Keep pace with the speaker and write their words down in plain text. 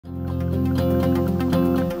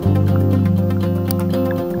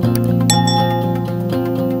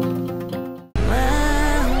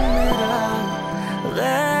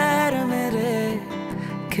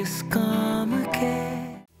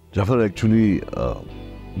Zafar actually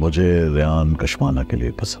मुझे रेहान कशमाला के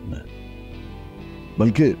लिए पसंद है,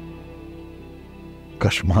 बल्कि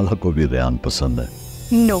कशमाला को भी रेहान पसंद है।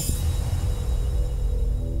 नो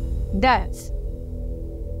डैड,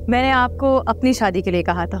 मैंने आपको अपनी शादी के लिए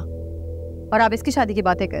कहा था और आप इसकी शादी की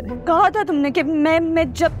बातें कर रहे हैं। कहा था तुमने कि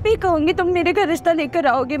मैं जब भी कहूंगी तुम मेरे घर रिश्ता लेकर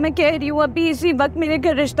आओगे। मैं कह रही हूँ अभी इसी वक्त मेरे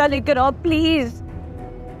घर रिश्ता लेकर आओ प्लीज।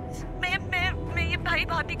 मैं ये भाई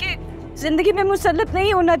भाभी के जिंदगी में मुसल्लत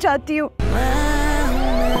नहीं होना चाहती हूँ।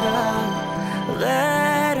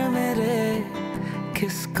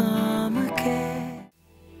 किस काम के?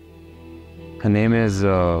 Her name is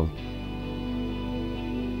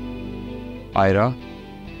Ira.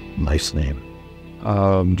 Nice name.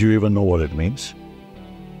 Do you even know what it means?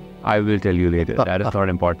 I will tell you later. That is not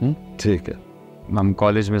important. ठीक है। हम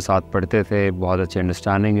कॉलेज में साथ पढ़ते थे, बहुत अच्छी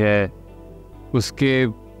अंडरस्टैंडिंग है। उसके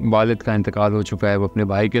वालिद का इंतकाल हो चुका है, वो अपने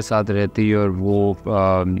भाई के साथ रहती है और वो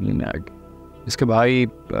इसके भाई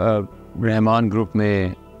रहमान ग्रुप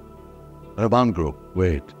में। रहमान ग्रुप?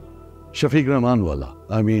 वेट, शफीक रहमान वाला?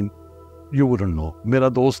 I mean you wouldn't know. मेरा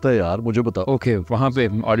दोस्त है यार, मुझे बताओ। ओके, वहाँ पे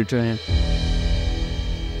ऑडिटर हैं।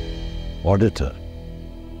 Auditor?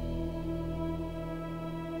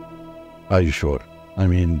 Are you sure? I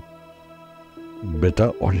mean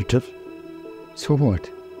बेटा auditor? So what?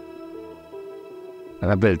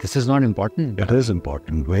 Well, this is not important. It is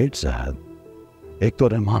important. Wait, Zahad. एक तो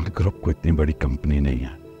रहमान ग्रुप को इतनी बड़ी कंपनी नहीं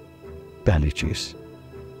है, पहली चीज।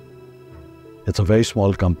 It's a very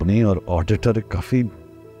small company और ऑडिटर काफी,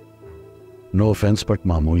 नो ऑफेंस बट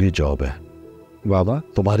मामूली जॉब है। बाबा,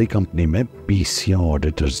 तुम्हारी कंपनी में 20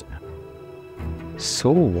 ऑडिटर्स हैं। So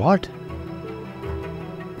what?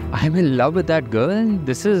 I'm in love with that girl.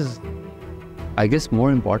 This is, I guess,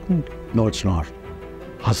 more important. No, it's not.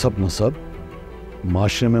 हसब नसब,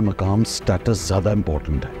 माशरे में मकाम, स्टेटस ज्यादा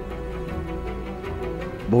इंपॉर्टेंट है।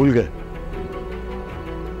 भूल गए?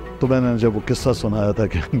 तो मैंने जब वो किस्सा सुनाया था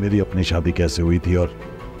कि मेरी अपनी शादी कैसे हुई थी और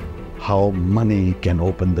how many can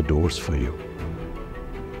open the doors for you,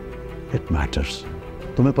 it matters.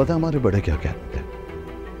 तुम्हें पता है हमारे बड़े क्या कहते थे?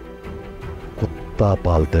 कुत्ता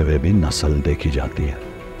पालते हुए भी नस्ल देखी जाती है।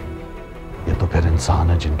 ये तो फिर इंसान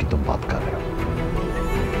है जिनकी तुम बात कर रहे हो।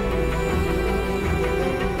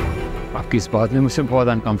 आपकी इस बात ने मुझसे बहुत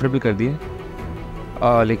अनकंफर्टेबल कर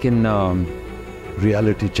दिया, लेकिन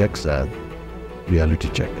reality check Syed, reality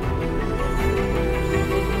check.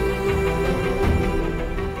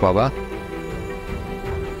 Baba,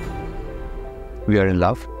 we are in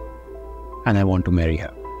love and I want to marry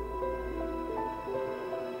her.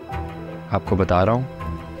 आपको बता रहा हूँ,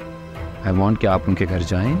 I want कि आप उनके घर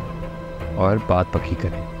जाएं और बात पक्की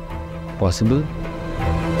करें। Possible?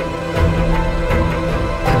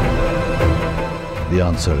 The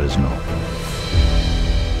answer is no.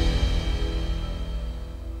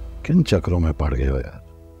 किन चक्रों में पड़ गए हो यार?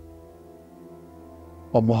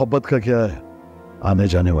 और मोहब्बत का क्या है? आने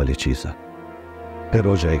जाने वाली चीज है, फिर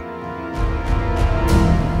हो जाएगी।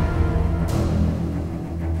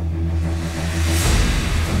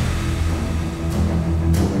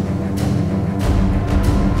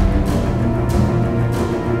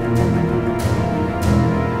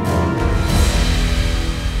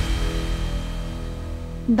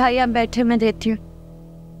 भाई आप बैठे, मैं देती हूँ।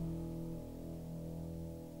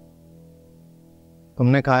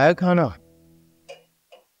 तुमने खाया खाना?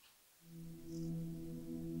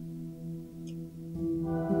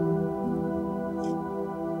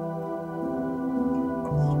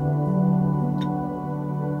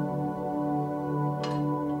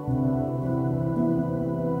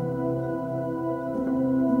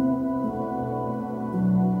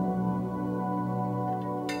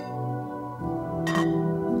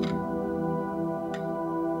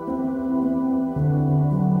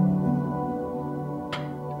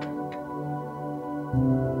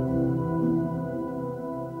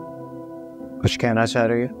 कुछ कहना चाह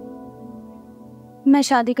रही है? मैं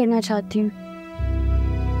शादी करना चाहती हूँ।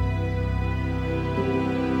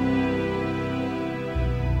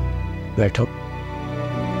 बैठो।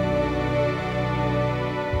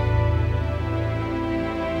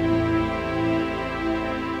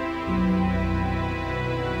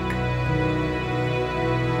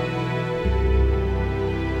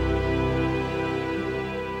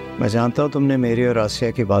 मैं जानता हूं तुमने मेरी और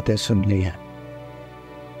आसिया की बातें सुन ली हैं।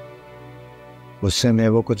 गुस्से में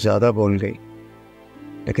वो कुछ ज्यादा बोल गई,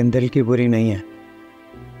 लेकिन दिल की बुरी नहीं है।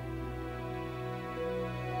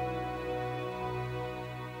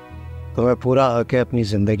 तुम्हें पूरा हक है अपनी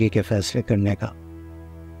जिंदगी के फैसले करने का,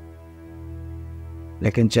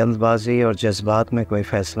 लेकिन जल्दबाजी और जज्बात में कोई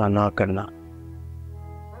फैसला ना करना।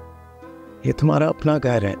 ये तुम्हारा अपना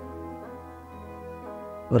घर है,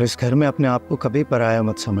 और इस घर में अपने आप को कभी पराया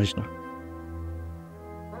मत समझना।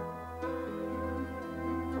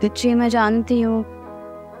 जी मैं जानती हूँ,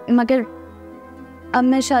 मगर अब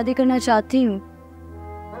मैं शादी करना चाहती हूँ।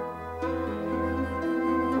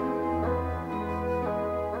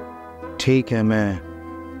 ठीक है, मैं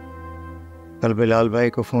कल बिलाल भाई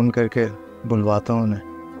को फोन करके बुलवाता हूँ उन्हें।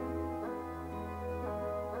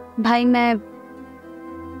 भाई मैं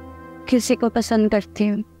किसी को पसंद करती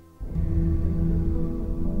हूँ।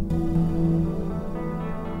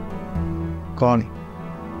 कौन?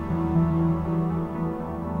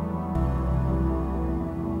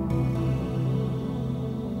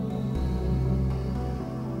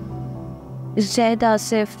 ज़ैद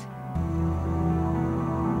आसिफ।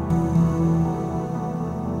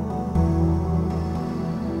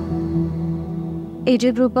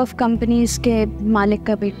 एजे ग्रुप ऑफ कंपनीज के मालिक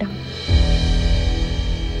का बेटा।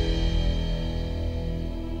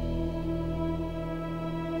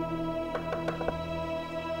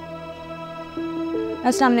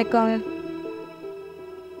 अस्सलाम वालेकुम।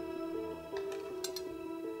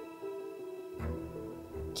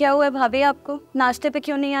 क्या हुआ भाभी, आपको नाश्ते पे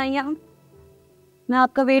क्यों नहीं आई आप? मैं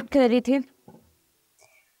आपका वेट कर रही थी।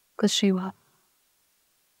 कुछ नहीं हुआ।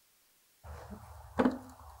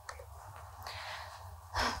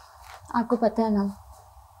 आपको पता है ना,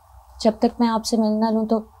 जब तक मैं आपसे मिलना लूँ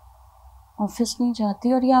तो ऑफिस नहीं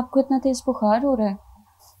जाती, और ये आपको इतना तेज बुखार हो रहा है।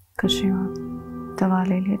 कुछ नहीं हुआ, दवा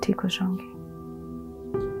ले लिए, ठीक हो जाऊंगी।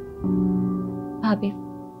 भाभी,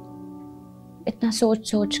 इतना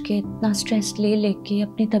सोच सोच के, इतना स्ट्रेस ले लेके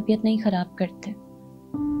अपनी तबीयत नहीं खराब करते।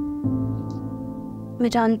 मैं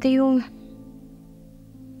जानती हूँ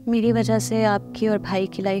मेरी वजह से आपकी और भाई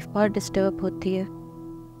की लाइफ बहुत डिस्टर्ब होती है।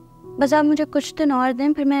 बस आप मुझे कुछ दिन और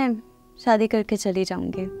दें, फिर मैं शादी करके चली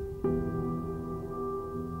जाऊंगी।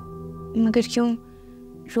 मगर क्यों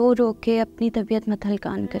रो रो के अपनी तबीयत मत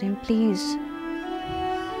हल्कान करें प्लीज।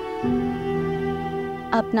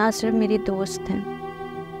 आप ना सिर्फ मेरी दोस्त हैं,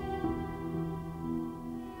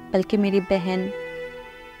 बल्कि मेरी बहन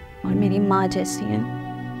और मेरी माँ जैसी हैं।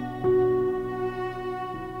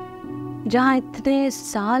 जहाँ इतने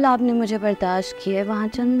साल आपने मुझे बर्दाश्त किए, वहाँ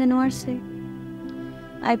चंद दिन और से।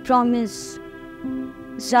 आई प्रॉमिस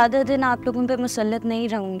ज्यादा दिन आप लोगों पे मुसल्लत नहीं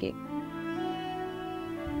रहूंगी।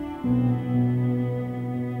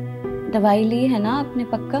 दवाई ली है ना आपने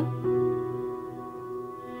पक्का?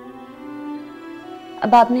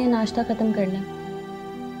 अब आपने ये नाश्ता खत्म करना,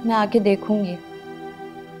 मैं आके देखूंगी,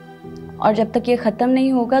 और जब तक ये खत्म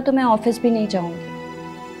नहीं होगा तो मैं ऑफिस भी नहीं जाऊंगी।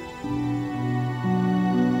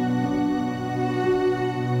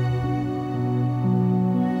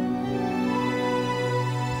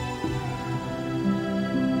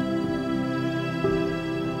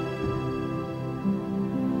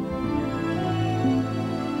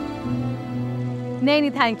 नहीं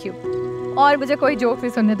नहीं थैंक यू, और मुझे कोई जोक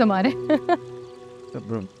नहीं सुनने तुम्हारे।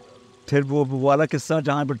 फिर वो वाला किस्सा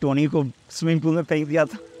जहाँ पर टोनी को स्विमिंग पूल में फेंक दिया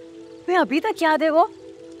था। मैं अभी तक याद है वो।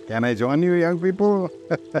 Can I join you, young people?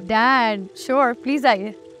 Dad sure, please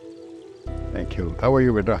आइए। Thank you. How are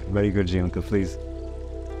you, बेटा? Very good ji uncle, please.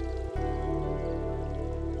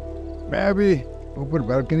 मैं अभी ऊपर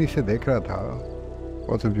बालकनी से देख रहा था,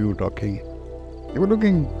 both of you talking. You were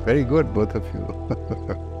looking very good, both of you.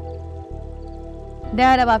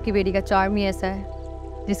 Dad, अब आपकी बेटी का चार्म ही ऐसा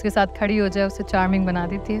है, जिसके साथ खड़ी हो जाए उसे चार्मिंग बना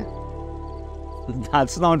देती है।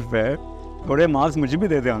 That's not fair. थोड़े मार्क्स मुझे भी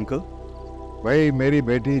दे दे अंकल। भाई मेरी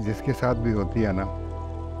बेटी जिसके साथ भी होती है ना,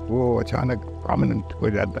 वो अचानक प्रोमिनेंट हो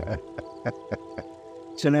जाता है।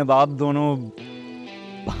 चले अब आप दोनों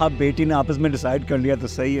बाप बेटी ने आपस में डिसाइड कर लिया तो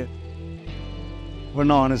सही है,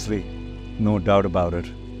 वरना honestly no doubt about it,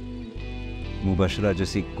 Mubashra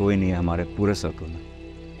जैसी कोई नहीं है हमारे पूरे सर्कल में।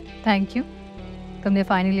 थैंक यू, तुमने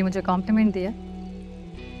फाइनली मुझे कॉम्प्लीमेंट दिया।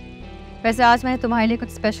 वैसे आज मैंने तुम्हारे लिए कुछ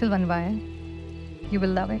स्पेशल बनवाया है, you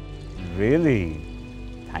will love it. Really?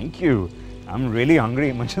 Thank you, I am really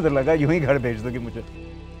hungry. मुझे तो लगा यूं ही घर भेज दोगे मुझे।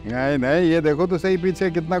 नहीं नहीं, ये देखो तो सही पीछे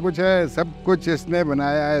कितना कुछ है। सब कुछ इसने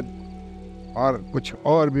बनाया है, और कुछ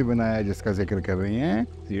और भी बनाया है जिसका जिक्र कर रही हैं।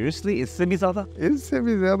 सीरियसली? इससे भी ज्यादा? इससे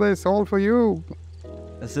भी ज्यादा। It's all for you.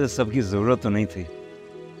 ऐसे सबकी जरूरत तो नहीं थी,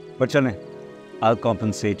 पर चलें, I'll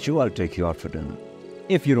compensate you. I'll take you out for dinner,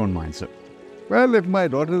 if you don't mind, sir. Well, if my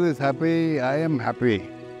daughter is happy, I am happy.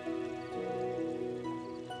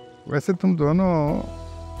 वैसे तुम दोनों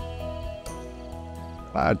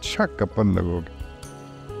अच्छा कपल लगोगे।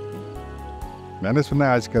 मैंने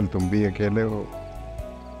सुना आजकल तुम भी अकेले हो,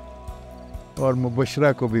 और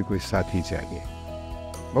मुबशरा को भी कोई साथी चाहिए।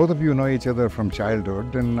 Both of you know each other from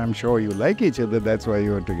childhood, and I'm sure you like each other. That's why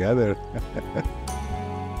you are together.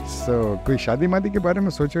 So, कोई शादी मादी के बारे में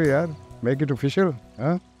सोचो यार। Make it official.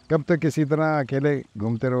 हाँ, कब तक इसी तरह अकेले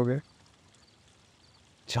घूमते रहोगे?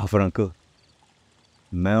 जाफर अंकल,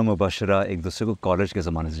 मैं और मुबशरा एक दूसरे को कॉलेज के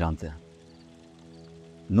ज़माने से जानते हैं।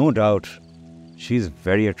 No doubt she is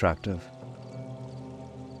very attractive.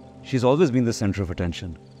 She is always been the centre of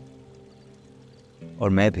attention, और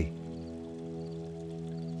मैं भी।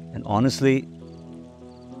 एंड ऑनेस्टली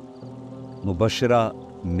मुबशरा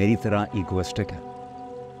मेरी तरह ईगोइस्टिक है,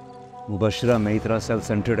 मुबशरा मेरी तरह सेल्फ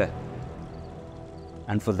सेंटर्ड है,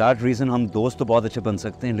 एंड फॉर दैट रीज़न हम दोस्त तो बहुत अच्छे बन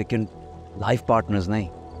सकते हैं लेकिन लाइफ पार्टनर्स नहीं।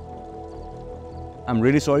 I am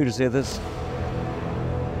really sorry to से this.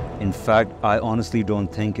 In fact I honestly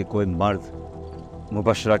don't think कि कोई मर्द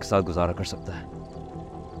मुबशरा के साथ गुजारा कर सकता है,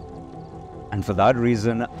 and for that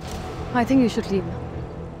reason I think you should leave.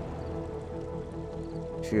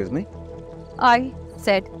 Excuse me, I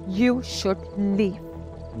said you should leave.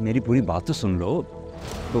 मेरी पूरी बात तो सुन लो।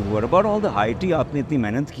 तो what about all the high tea आपने इतनी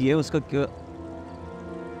मेहनत की है उसका क्या?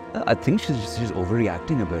 I think she is over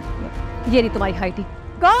reacting a bit. ये रही तुम्हारी हाई टी।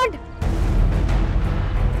 गॉड,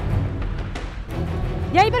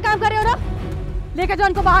 यहीं पर काम कर रहे हो ना? लेकर जाओ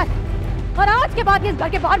उनको बाहर, और आज के बाद इस घर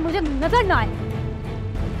के बाहर मुझे नजर ना आए।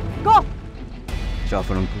 गो।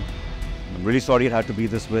 Jafar uncle, I'm really sorry it had to be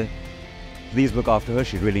this way. Please look after her.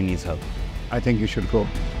 She really needs help. I think you should go.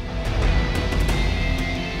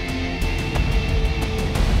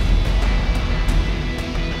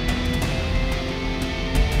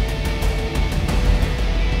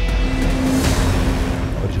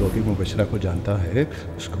 और जो भी मुबशरा को जानता है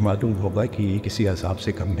उसको मालूम होगा कि ये किसी अजाब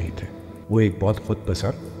से कम नहीं थे। वो एक बहुत खुद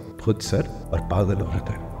पसंद, खुद सर और पागल औरत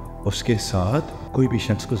है। उसके साथ कोई भी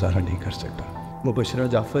शख्स गुजारा नहीं कर सकता। मुबशरा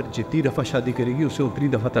जाफर जितनी दफ़ा शादी करेगी उसे उतनी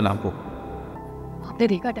दफ़ा तलाक हो। आपने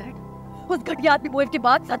देखा डैड, उस घटिया आदमी मोहिब की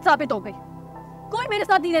बात सच साबित हो गई। कोई मेरे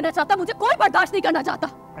साथ नहीं रहना चाहता, मुझे कोई बर्दाश्त नहीं करना चाहता।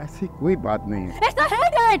 ऐसी कोई बात नहीं है। ऐसा है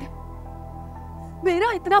डैड।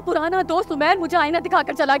 मेरा इतना पुराना दोस्त उमैर मुझे आईना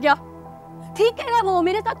दिखाकर चला गया। ठीक है ना, वो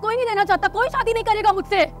मेरे साथ कोई नहीं रहना चाहता, कोई शादी नहीं करेगा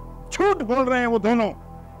मुझसे। झूठ बोल रहे हैं वो दोनों,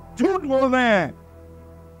 झूठ बोल रहे हैं।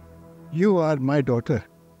 You are my daughter.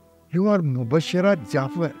 You are Mubashra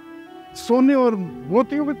Jafar. सोने और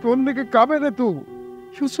मोतियों में तोड़ने के काबिल है तू।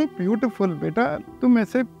 You so beautiful बेटा। तुम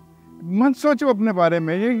ऐसे मत सोचो अपने बारे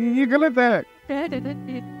में, ये गलत है।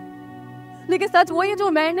 लेकिन सच वही है जो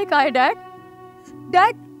मैंने कहा है डैड।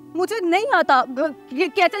 डैड मुझे नहीं आता ये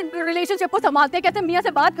कैसे रिलेशनशिप को संभालते हैं, कैसे मियाँ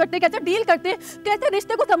से बात करते हैं, कैसे डील करते हैं, कैसे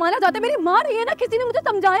रिश्ते को संभाला जाता है। मेरी माँ नहीं है ना, किसी ने मुझे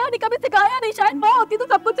समझाया नहीं, कभी सिखाया नहीं। शायद माँ होती तो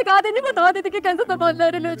सब कुछ सिखा देती, बता देती कि कैसे संभालना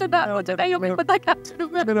है रिलेशन। पता क्या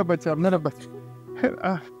मेरा बच्चा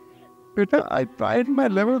बेटा, I tried my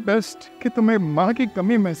level best कि तुम्हें माँ की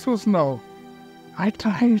कमी महसूस ना हो। I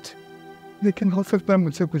tried, लेकिन हो सकता है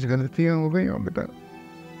मुझसे कुछ गलतियाँ हो गई हो बेटा।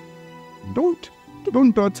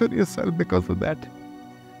 Don't torture yourself because of that.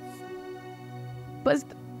 बस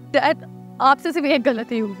डैड आपसे सिर्फ एक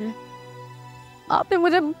गलती हुई है। आपने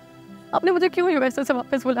मुझे क्यों यूएसए से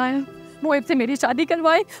वापस बुलाया, मोहिब से मेरी शादी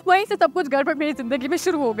करवाई, वहीं से सब कुछ गड़बड़ मेरी जिंदगी में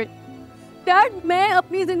शुरू हो गई। डैड मैं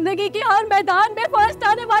अपनी जिंदगी के हर मैदान में फर्स्ट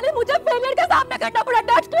आने वाले, मुझे फेलियर का सामना करना पड़ा।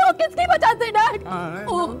 डैड क्यों, किसकी वजह से डैड?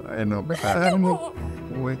 I know,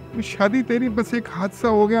 शादी तेरी बस एक हादसा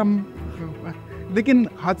हो गया, लेकिन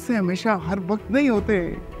हादसे हमेशा हर वक्त नहीं होते।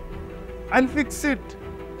 I'll fix it.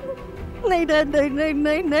 नहीं डैड,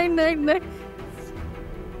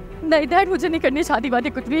 नहीं डैड, मुझे नहीं करनी शादी वादी,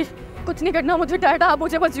 कुछ नहीं करना मुझे डैड। आप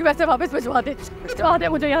मुझे बस यूएसए वापस भिजवा दे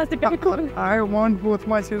मुझे यहाँ से कहीं। I want both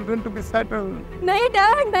my children to be settled. नहीं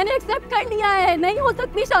डैड, मैंने एक्सेप्ट कर लिया है, नहीं हो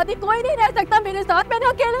सकती शादी, कोई नहीं रह सकता मेरे साथ, मैंने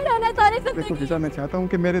अकेले रहना है सारी जिंदगी। मैं चाहता हूँ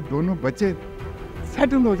कि मेरे दोनों बच्चे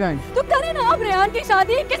सेटल हो जाएं। तो करें ना आप रेहान की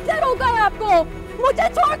शादी, किससे रोका है आपको? मुझे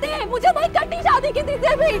छोड़ दे, मुझे नहीं करनी शादी किसी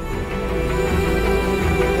से भी।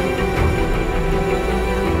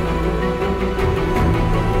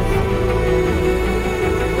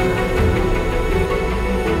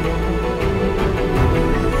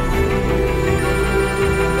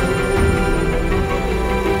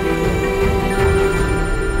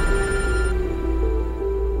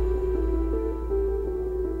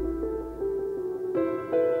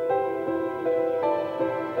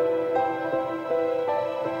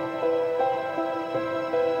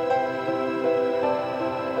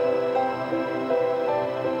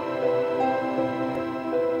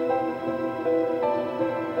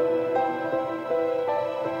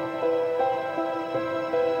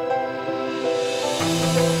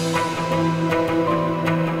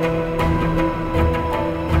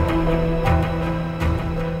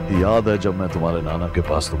 याद है जब मैं तुम्हारे नाना के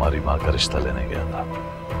पास तुम्हारी माँ का रिश्ता लेने गया था,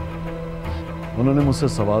 उन्होंने मुझसे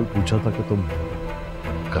सवाल पूछा था कि तुम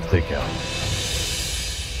करते क्या हो।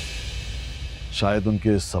 शायद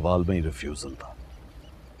उनके इस सवाल में ही रिफ्यूजल था।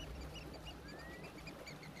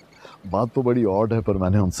 बात तो बड़ी ऑड है, पर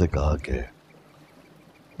मैंने उनसे कहा कि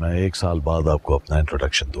मैं 1 साल बाद आपको अपना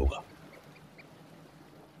इंट्रोडक्शन दूंगा।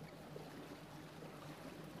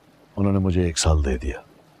 उन्होंने मुझे 1 साल दे दिया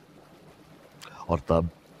और तब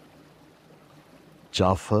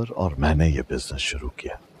जाफर और मैंने ये बिजनेस शुरू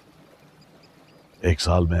किया। 1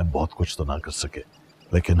 साल में हम बहुत कुछ तो ना कर सके,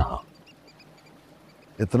 लेकिन हाँ,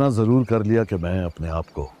 इतना जरूर कर लिया कि मैं अपने आप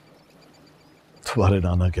को तुम्हारे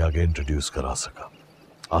नाना के आगे इंट्रोड्यूस करा सका,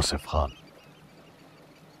 आसिफ खान।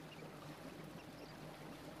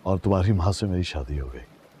 और तुम्हारी मां से मेरी शादी हो गई।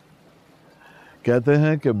 कहते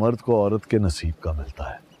हैं कि मर्द को औरत के नसीब का मिलता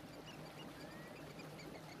है।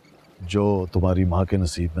 जो तुम्हारी मां के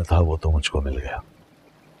नसीब में था वो तो मुझको मिल गया,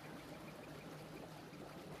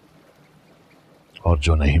 और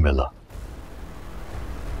जो नहीं मिला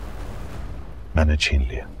मैंने छीन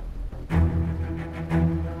लिया।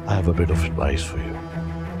 I have a bit of advice for you.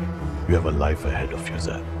 You have a life ahead of you,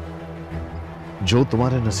 Zed. जो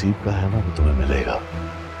तुम्हारे नसीब का है ना वो तुम्हें मिलेगा,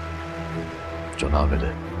 जो ना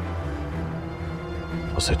मिले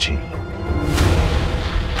उसे छीन लो।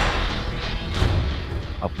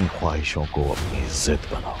 अपनी ख्वाहिशों को अपनी जिद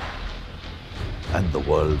बनाओ, and the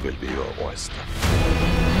world will be your oyster.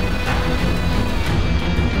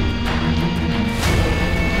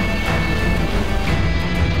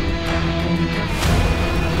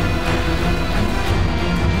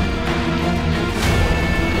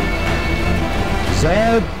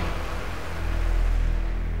 ज़ैद,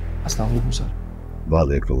 अस्सलाम वालेकुम सर।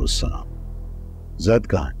 वालेकुम अस्सलाम। ज़ैद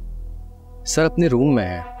कहाँ है? सर अपने रूम में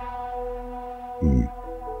है।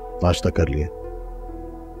 नाश्ता कर लिए?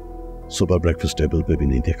 सुबह ब्रेकफास्ट टेबल पे भी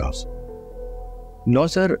नहीं देखा। नो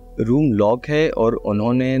सर, रूम लॉक है और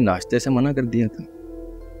उन्होंने नाश्ते से मना कर दिया था।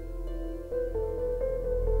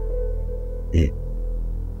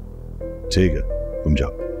 ठीक है, तुम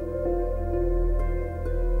जाओ।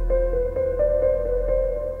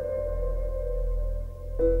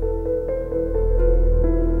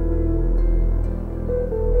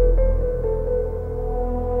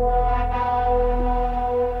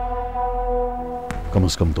 कम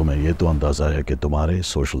से कम तुम्हें ये तो अंदाजा है कि तुम्हारे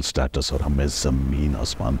सोशल स्टेटस और हमें जमीन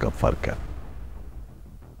आसमान का फर्क है।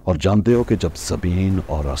 और जानते हो कि जब जमीन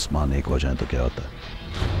और आसमान एक हो जाए तो क्या होता है?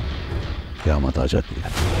 क़यामत आ जाती है।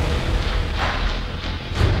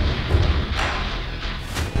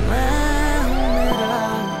 मैं हूं मेरा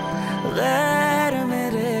गैर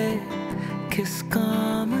मेरे किस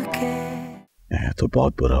काम के। ये तो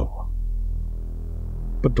बहुत बुरा हुआ,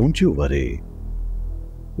 but don't you worry.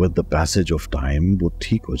 With the passage of time वो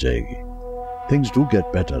ठीक हो जाएगी। Things do get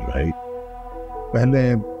better, right? पहले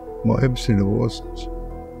मोहिब से डिवोर्स,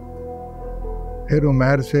 फिर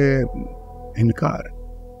उमर से इनकार।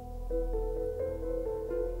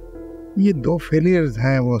 ये 2 फेलियर्स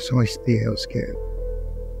हैं वो समझती है।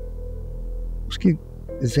 उसकी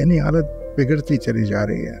ज़हनी हालत बिगड़ती चली जा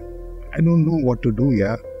रही है। I don't know what to do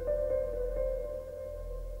यार।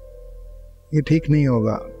 ये ठीक नहीं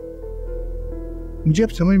होगा। मुझे अब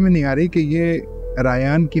समझ में नहीं आ रही कि ये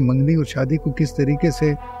रायान की मंगनी और शादी को किस तरीके से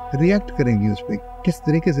रिएक्ट करेंगी, उस पर किस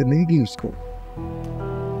तरीके से लेगी उसको।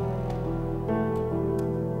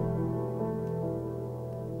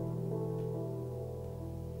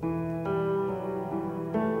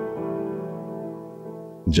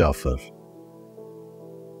 Jafar,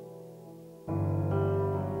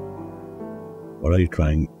 what are you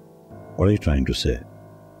trying to say?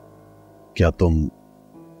 क्या तुम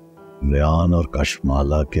रेयान और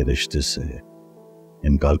कशमाला के रिश्ते से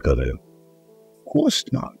इनकार कर रहे हो? Of course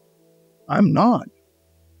not. I'm not.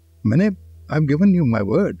 I've given you my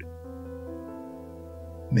word.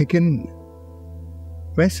 लेकिन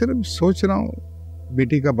मैं सिर्फ सोच रहा हूँ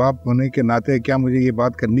बेटी का बाप होने के नाते क्या मुझे ये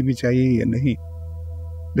बात करनी भी चाहिए या नहीं।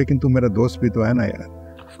 लेकिन तू मेरा दोस्त भी तो है ना यार।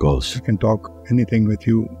 Of course. I can talk anything with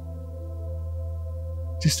you.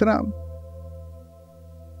 जिस तरह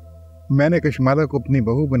मैंने कशमाला को अपनी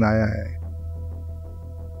बहू बनाया है,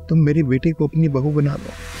 तुम मेरी बेटी को अपनी बहू बना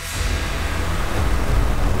दो।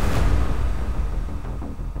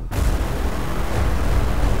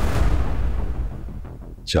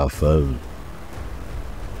 जाफर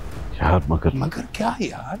यार, मगर क्या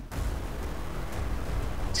यार?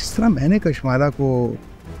 जिस तरह मैंने कशमाला को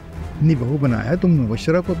अपनी बहू बनाया, तुम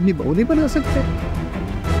मुबशरा को अपनी बहू नहीं बना सकते?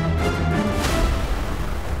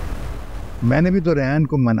 मैंने भी तो रेहान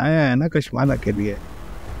को मनाया है ना कशमाला के लिए।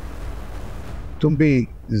 तुम भी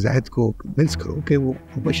ज़ाहिद को कन्विंस करो कि वो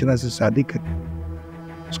मुबशरा से शादी करे,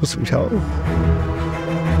 उसको समझाओ।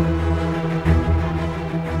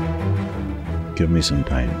 Give me some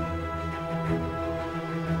time.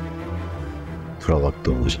 थोड़ा वक्त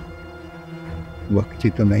दो मुझे। वक्त ही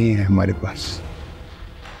तो नहीं है हमारे पास।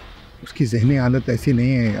 उसकी ज़हनी हालत ऐसी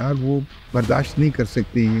नहीं है यार, वो बर्दाश्त नहीं कर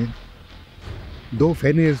सकती है। 2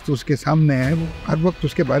 फेलियर्स तो उसके सामने है, वो हर वक्त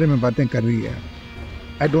उसके बारे में बातें कर रही है।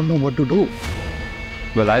 I don't know what to do.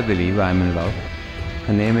 Well, I believe I'm in love.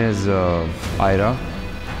 Her name is Ira,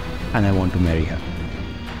 and I want to marry her.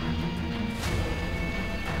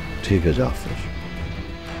 ठीक है जाफर,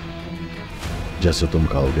 जैसे तुम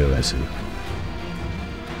कहोगे वैसे ही।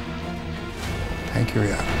 थैंक यू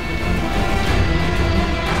यार।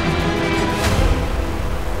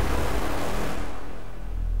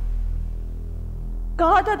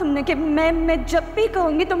 कहा था तुमने कि मैं जब भी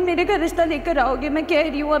कहूंगी तुम मेरे घर रिश्ता लेकर आओगे। मैं कह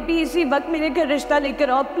रही हूँ अभी इसी वक्त मेरे घर रिश्ता लेकर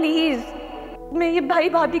आओ प्लीज। मैं ये भाई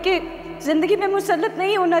भाभी के जिंदगी में मुसल्लत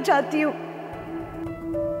नहीं होना चाहती हूँ।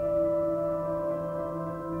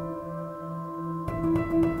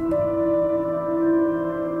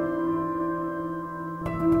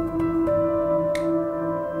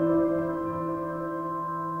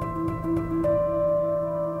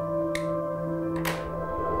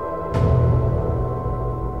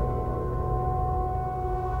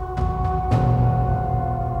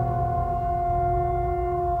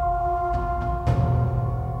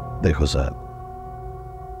 देखो साहब,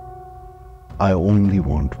 I only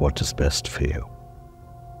want what is best for you.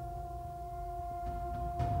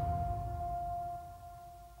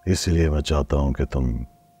 इसलिए मैं चाहता हूं कि तुम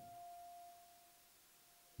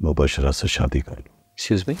मुबशरा से शादी कर लो।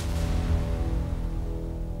 Excuse me?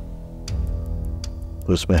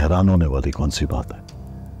 तो इसमें हैरान होने वाली कौन सी बात है?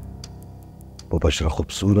 मुबशरा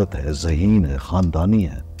खूबसूरत है, ज़हीन है, खानदानी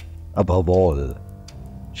है, above all,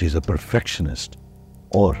 she is a perfectionist,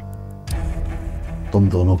 और तुम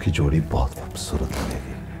दोनों की जोड़ी बहुत खूबसूरत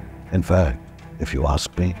लगेगी। In fact, if you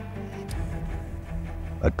ask me,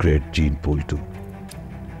 a great gene pool too.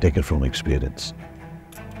 Take it from experience.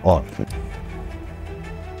 और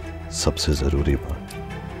सबसे जरूरी बात,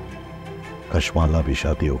 कशमाला भी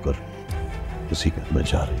शादी होकर उसी घर में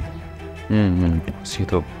जा रही है। ये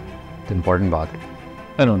तो इम्पोर्टेंट बात है।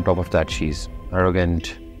 And on top of that, she's arrogant,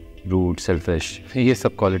 rude, selfish. ये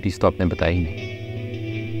सब क्वालिटीज तो आपने बताई नहीं।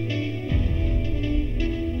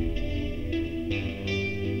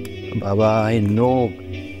 बाबा, I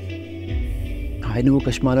know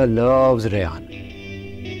कश्माला loves रेहान।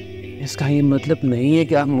 इसका ये मतलब नहीं है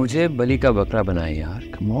कि आप मुझे बलि का बकरा बनाए यार।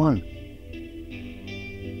 Come on।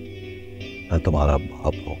 मैं तुम्हारा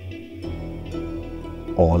बाप हूं।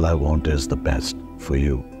 All I want is the best for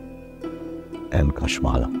you and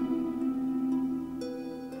कश्माला।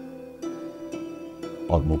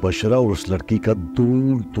 और मुबशरा और उस लड़की का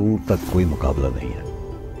दूर दूर तक कोई मुकाबला नहीं है।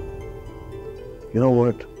 You know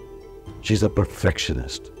what? She's a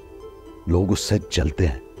perfectionist. लोग उससे जलते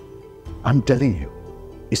हैं। I'm telling you.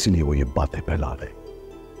 इसलिए वो ये बातें फैला रहे।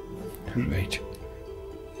 Right.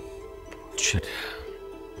 Shit.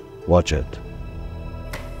 Watch it.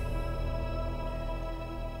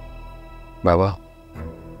 Baba,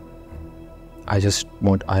 I just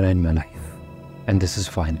want Ira in my life, and this is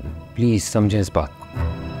final. Please समझें इस बात को।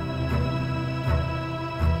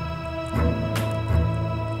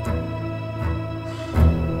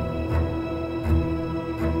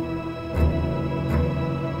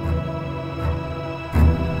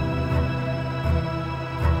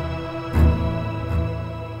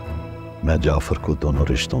 मैं जाफर को दोनों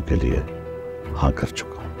रिश्तों के लिए हाँ कर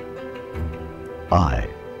चुका हूं। I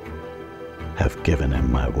have given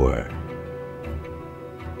him my word.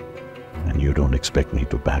 And you don't expect me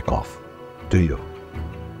to back off, do you?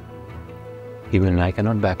 Even I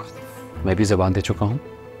cannot back off. मैं भी ज़बान दे चुका हूँ,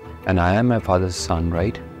 and I am my father's son,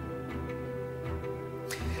 right?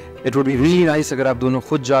 It would be really nice अगर आप दोनों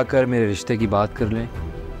खुद जाकर मेरे रिश्ते की बात कर लें,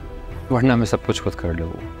 वरना मैं सब कुछ खुद कर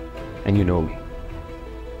लूँ। And you know me.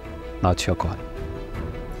 Now it's your call.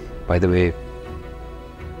 By the way,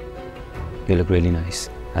 you look really nice,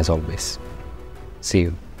 as always. See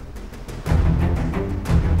you.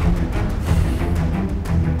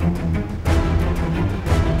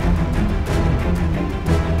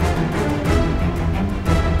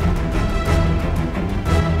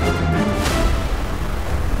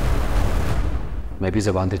 मैं भी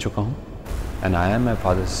ज़बान दे चुका हूँ, and I am my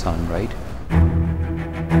father's son, right?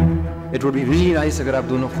 It would be really nice अगर आप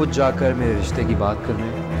दोनों खुद जाकर मेरे रिश्ते की बात कर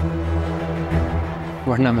लें,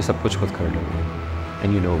 वरना मैं सब कुछ खुद कर लूँगा।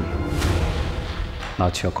 And you know me. Now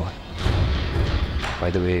it's your call. By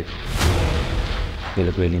the way, you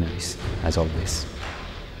look really nice, as always.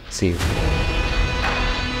 See you.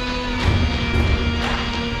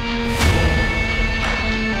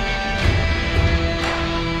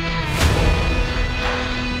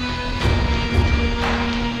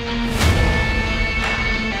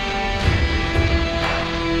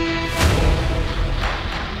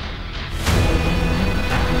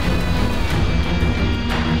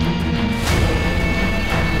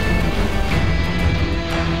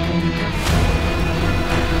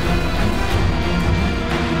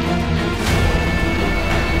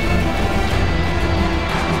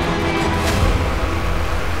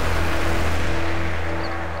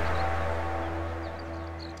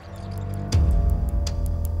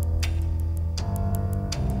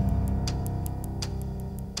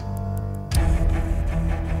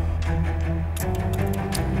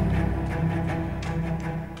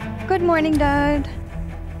 Good morning, Dad.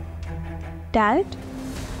 Dad?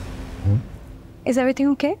 Is everything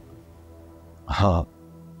okay? हाँ,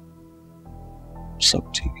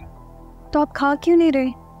 सब ठीक है। तो आप खा क्यों नहीं रहे?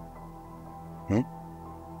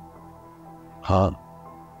 हाँ।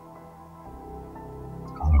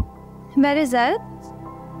 Where is Zaid?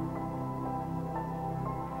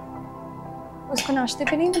 उसको नाश्ते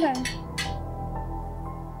पे नहीं बुलाया?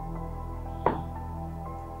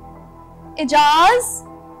 इजाज?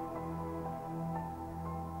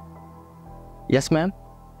 Yes ma'am.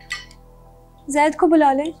 जैद को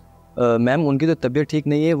बुला ले। मैम उनकी तो तबीयत ठीक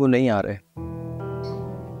नहीं है, वो नहीं आ रहे।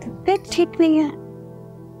 तबीयत ठीक नहीं है?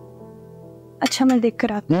 अच्छा मैं देख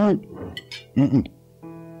कर आती हूँ।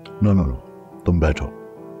 नो, तुम बैठो।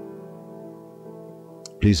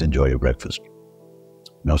 Please enjoy your breakfast.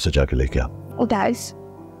 मैं उसे जाके लेके आ। Oh, Dad.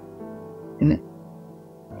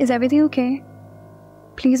 Is everything okay?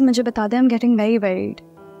 Please मुझे बता दे, I'm getting very worried.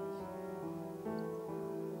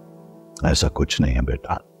 ऐसा कुछ नहीं है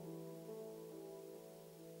बेटा।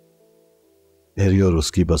 एरी और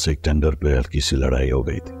उसकी बस एक टेंडर पे हल्की सी लड़ाई हो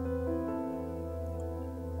गई थी।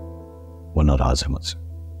 वो नाराज है मुझसे।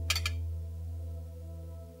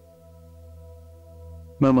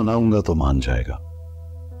 मैं मनाऊंगा तो मान जाएगा।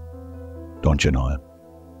 Don't you know it?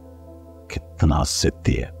 कितना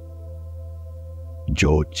जिद्दी है।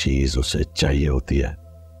 जो चीज उसे चाहिए होती है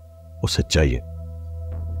उसे चाहिए।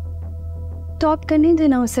 तो आप करने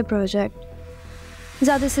देना उसे प्रोजेक्ट।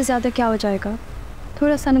 ज्यादा से ज्यादा क्या हो जाएगा?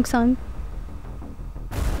 थोड़ा सा नुकसान।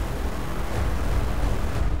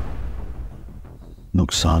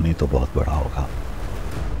 नुकसान ही तो बहुत बड़ा होगा।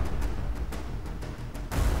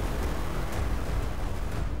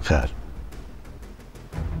 खैर,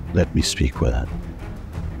 let me speak with him.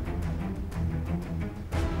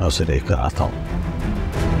 मैं उसे लेकर आता हूं।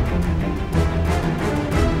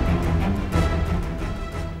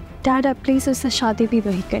 डैड आप प्लीज उससे शादी भी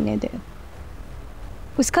वही करने दे।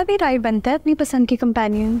 उसका भी राइट बनता है अपनी पसंद की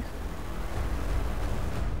कंपेनियन।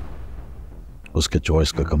 उसके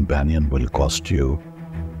चॉइस का companion will cost you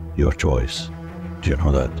your choice. Do you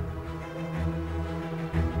know that?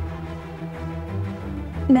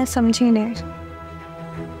 मैं समझी नहीं।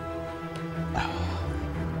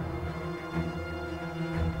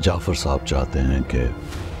 जाफर साहब चाहते हैं कि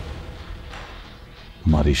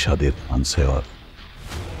हमारी शादी खान से और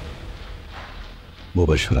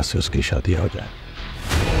मुबशरा से उसकी शादी हो जाए।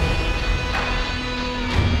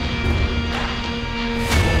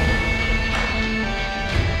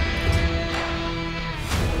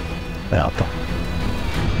 मैं आता हूं।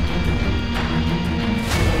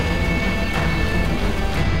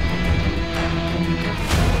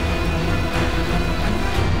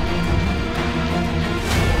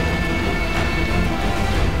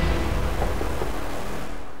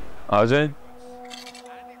 आ जाए।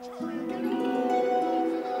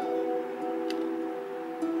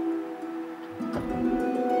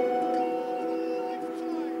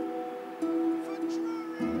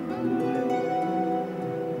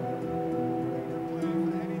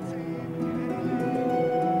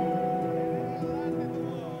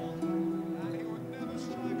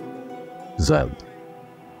 ज़ैद,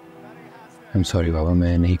 I'm sorry बाबा,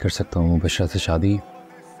 मैं नहीं कर सकता हूँ मुबशरा से शादी।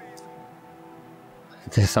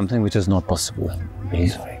 There's something which is not possible. I'm really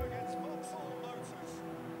sorry.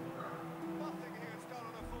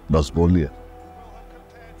 बस बोलिए।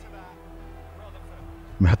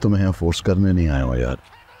 मैं तुम्हें यहाँ फोर्स करने नहीं आया हूँ यार।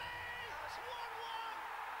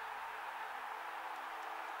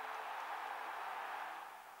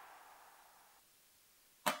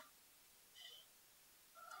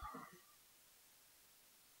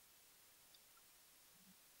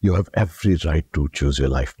 You have every right to choose your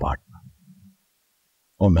life partner.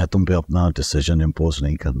 और मैं तुम पे अपना डिसीजन इम्पोज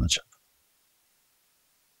नहीं करना चाहता।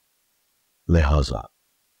 लिहाजा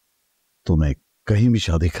तुम्हें कहीं भी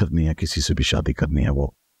शादी करनी है, किसी से भी शादी करनी है, वो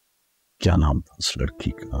क्या नाम था उस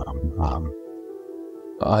लड़की का?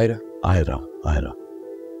 आयरा। आयरा। आयरा।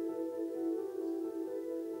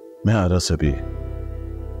 मैं आयरा से भी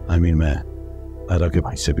मैं आयरा के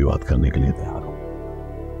भाई से भी बात करने के लिए तैयार हूं।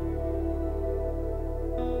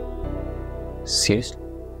 Seriously?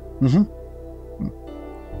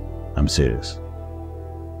 I'm serious.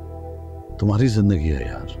 तुम्हारी जिंदगी है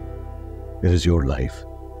यार. It is your life.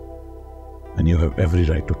 And you have every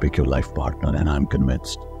right to pick your life partner, and I'm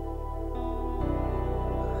convinced.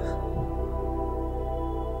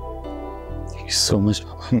 Thank you so much,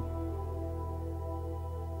 Papa.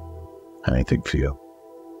 Anything for you.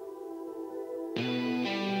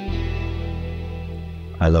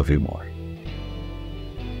 I love you more.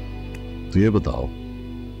 तो ये बताओ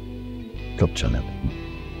कब चले?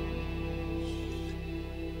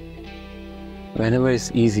 Whenever it's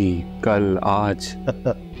easy, कल, आज,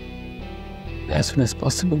 as soon as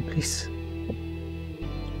possible, please.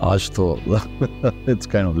 आज तो it's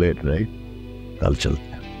kind of late, right? कल चलते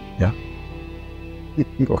हैं, yeah?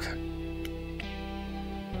 Okay.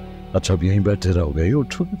 अच्छा अब यहीं बैठे रहोगे? You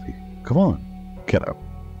uठोगे भी? Come on, get up,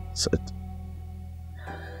 sit.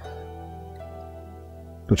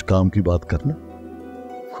 कुछ काम की बात करना?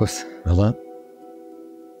 खुश। है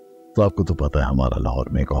तो आपको तो पता है हमारा लाहौर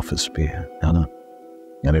में एक ऑफिस भी है ना?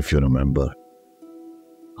 And if you remember,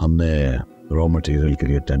 हमने रॉ मटेरियल के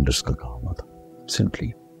लिए टेंडर्स का काम हुआ था। Simply.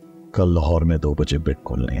 कल लाहौर में 2 बजे बिड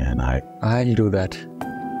खोलनी है and I'll do that.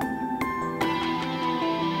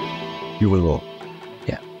 You will go.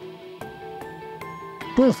 Yeah.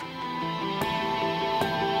 Perfect.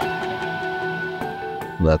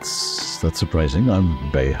 That's surprising. I'm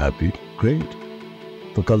very happy. Great.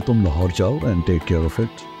 तो कल तुम लाहौर जाओ and take care of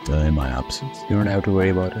it in my absence. You don't have to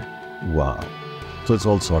worry about it. Wow. So it's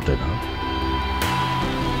all sorted, huh?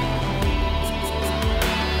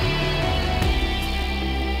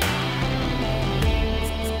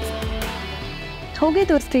 हो गई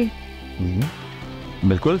दोस्ती?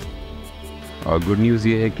 बिल्कुल। और good news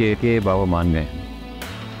ये है कि बाबा मान गए।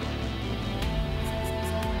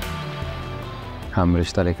 हम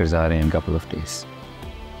रिश्ता लेकर जा रहे हैं in couple of days.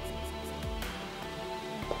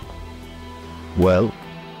 Well,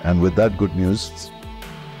 and with that good news,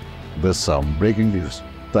 there's some breaking news.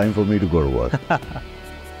 Time for me to go to work.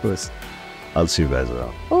 Yes. I'll see you guys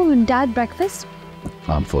around. Oh, Dad, breakfast?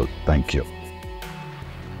 I'm full. Thank you.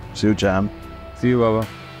 See you, Jam. See you, Baba.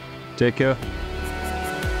 Take care.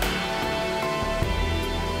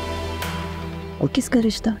 और किसका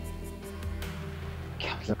रिश्ता?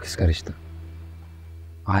 क्या मतलब किसका रिश्ता?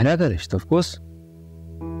 आयरा का रिश्ता, of course.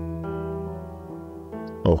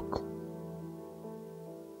 Oh.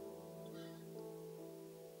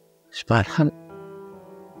 Sparx,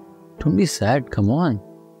 don't be sad. Come on.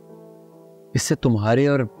 इससे तुम्हारे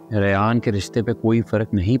और रेयान के रिश्ते पे कोई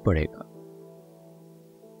फर्क नहीं पड़ेगा.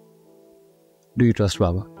 Do you trust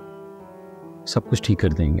बाबा? सब कुछ ठीक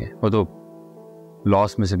कर देंगे. वो तो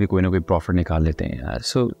लॉस में से भी कोई ना कोई प्रॉफिट निकाल लेते हैं यार.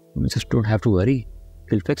 So just don't have to worry.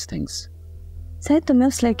 He'll fix things. Sir तुम्हें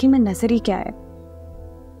उस लड़की में नजर ही क्या है?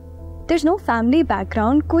 There's no family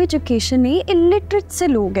background, कोई एजुकेशन नहीं, illiterate से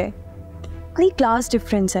लोग हैं. कोई क्लास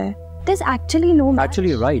डिफरेंस है. There's actually no match. Actually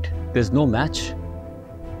you're right. There's no match.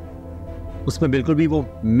 उसमें बिल्कुल भी वो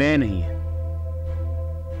मैं नहीं है.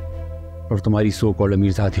 और तुम्हारी सो कॉल्ड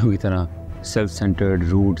अमीरजादियों की तरह सेल्फ सेंटर्ड,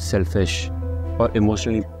 रूड, सेल्फिश और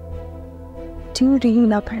emotionally. Do you really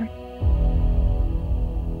love her?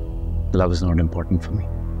 Love is not important for me.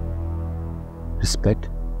 Respect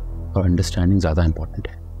और अंडरस्टैंडिंग ज़्यादा important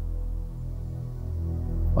है.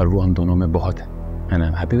 और वो हम दोनों में बहुत है. And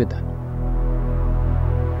I'm happy with that.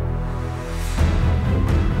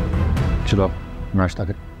 चलो आप नाश्ता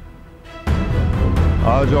करें.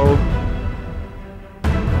 आ जाओ.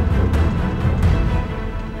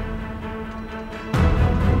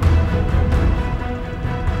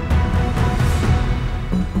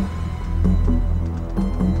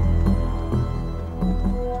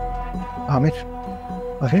 आमिर,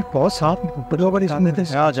 अरे बॉस आप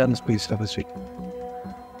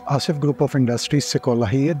आसिफ ग्रुप ऑफ इंडस्ट्रीज से कॉल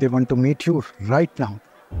आई है. They want to meet you right now.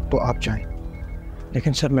 तो आप जाएं.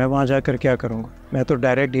 लेकिन सर मैं वहाँ जाकर क्या करूँगा? मैं तो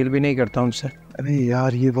डायरेक्ट डील भी नहीं करता हूँ सर. अरे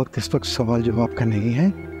यार ये वक्त इस वक्त सवाल जवाब का नहीं है.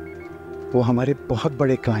 वो हमारे बहुत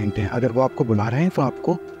बड़े क्लाइंट हैं. अगर वो आपको बुला रहे हैं तो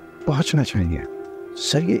आपको पहुँचना चाहिए.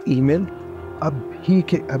 सर ये ईमेल अभी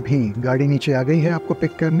के अभी गाड़ी नीचे आ गई है आपको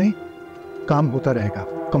पिक करने. काम होता रहेगा.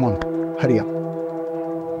 Come on, hurry up.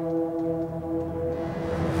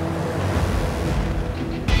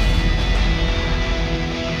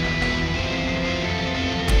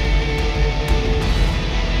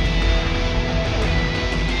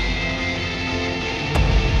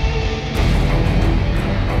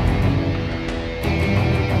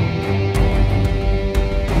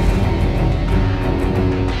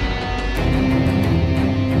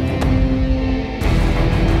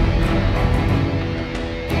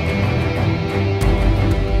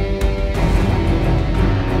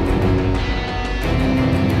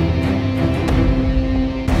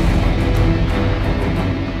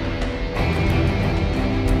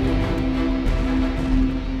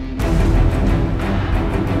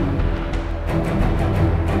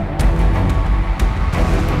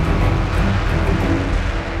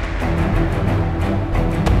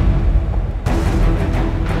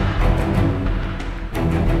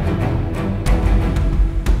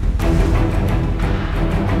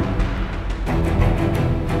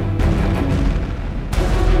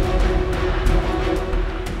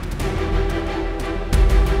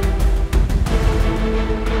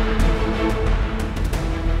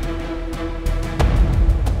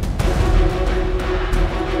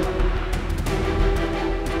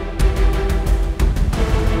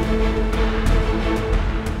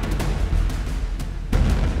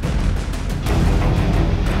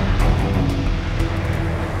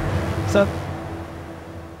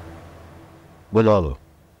 बुला लो।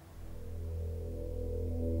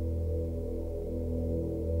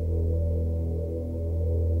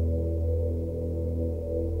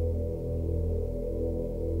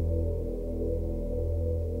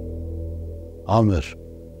 Aamir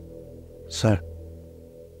sir,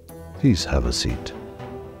 please have a seat.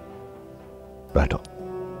 बैठो।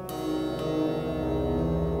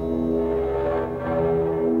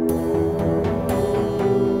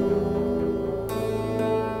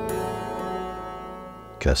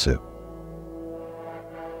 कैसे हो?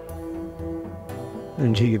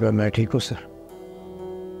 जी मैं ठीक हूँ sir.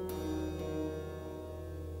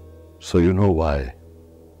 So you know why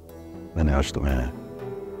मैंने आज तुम्हें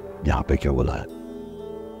यहाँ पे क्यों बुलाया?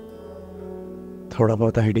 थोड़ा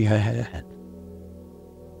बहुत आइडिया है।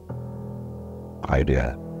 आइडिया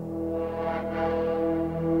है?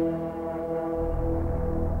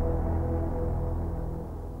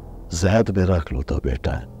 जैद मेरा इकलौता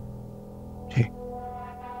बेटा है जी।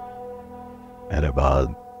 मेरे बाद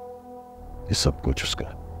ये सब कुछ उसका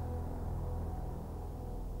है।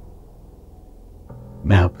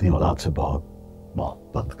 मैं अपनी औलाद से बहुत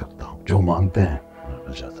मोहब्बत करता हूं। जो मांगते हैं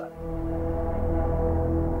मिल जाता है।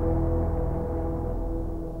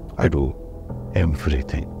 I do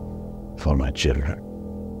everything for my children.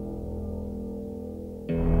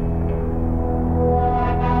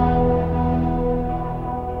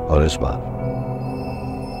 और इस बार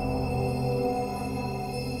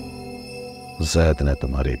जैद ने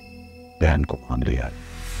तुम्हारी बहन को मान लिया है।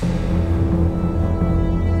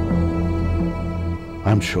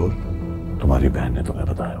 आई एम श्योर तुम्हारी बहन ने तुम्हें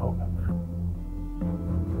बताया होगा।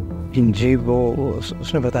 जी वो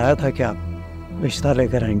उसने बताया था कि आप रिश्ता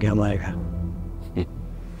लेकर आएंगे हमारे घर।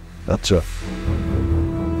 अच्छा,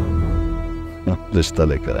 रिश्ता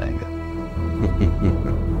लेकर आएंगे।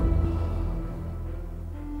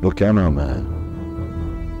 वो क्या नाम है?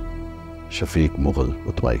 शफीक मुगल,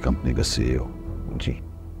 वो तुम्हारी कंपनी का CEO। Ji.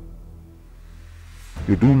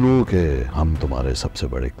 You do no कि हम तुम्हारे सबसे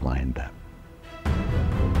बड़े क्लाइंट हैं,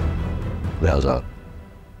 लिहाजा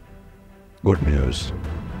गुड न्यूज,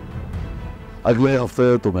 अगले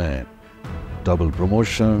हफ्ते तुम्हें double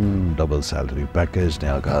promotion, double salary package,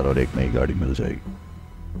 नया घर और एक नई गाड़ी मिल जाएगी।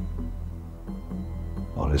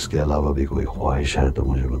 और इसके अलावा भी कोई ख्वाहिश है तो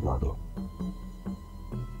मुझे बता दो,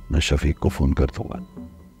 मैं शफीक को फोन कर दूंगा।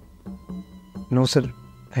 No sir,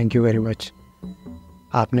 thank you very much.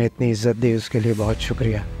 आपने इतनी इज्जत दी उसके लिए बहुत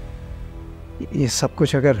शुक्रिया। ये सब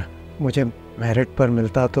कुछ अगर मुझे मेरिट पर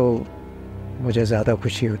मिलता तो मुझे ज़्यादा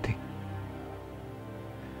खुशी होती।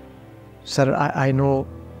 Sir, I know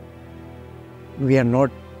we are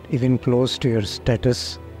not even close to your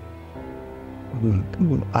status.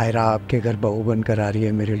 Ayra आपके घर बहू बनकर आ रही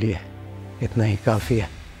है, मेरे लिए इतना ही काफ़ी है।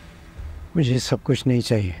 मुझे सब कुछ नहीं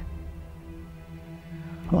चाहिए।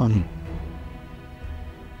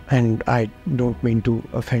 And I don't mean to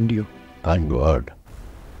offend you. Thank God,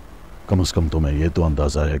 कम से कम तुम्हें ये तो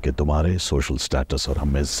अंदाजा है कि तुम्हारे सोशल स्टेटस और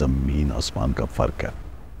हमें जमीन आसमान का फर्क है।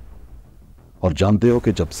 और जानते हो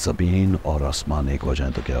कि जब जमीन और आसमान एक हो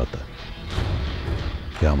जाए तो क्या होता है?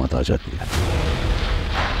 क़यामत आ जाती है।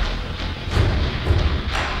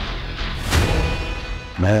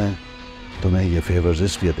 मैं तुम्हें ये फेवर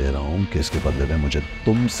इसलिए दे रहा हूं कि इसके बदले में मुझे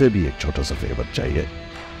तुमसे भी एक छोटा सा फेवर चाहिए।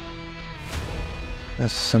 मैं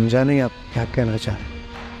समझा नहीं आप क्या कहना चाह रहे हैं।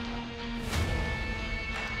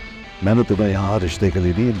 मैंने तुम्हें यहाँ रिश्ते के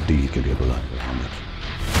लिए नहीं, डील के लिए बुलाया।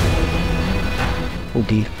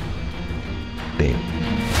 डील? डील।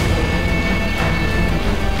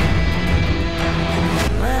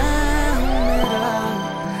 मैं हूँ मेरा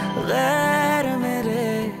गैर मेरे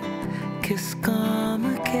किस काम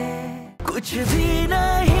के, कुछ भी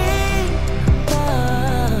नहीं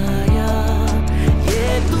पाया ये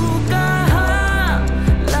तू कहाँ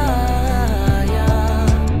लाया,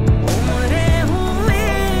 उम्रें हुई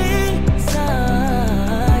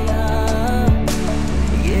ज़ाया,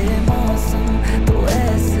 ये मौसम तो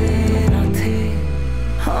ऐसे न थे,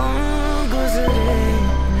 हम गुजरे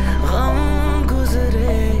गम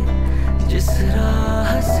गुजरे जिस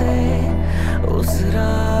राह से, उस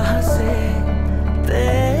राह से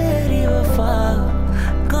तेरी वफा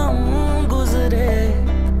कम गुजरे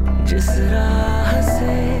जिस राह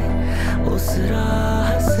से, उस राह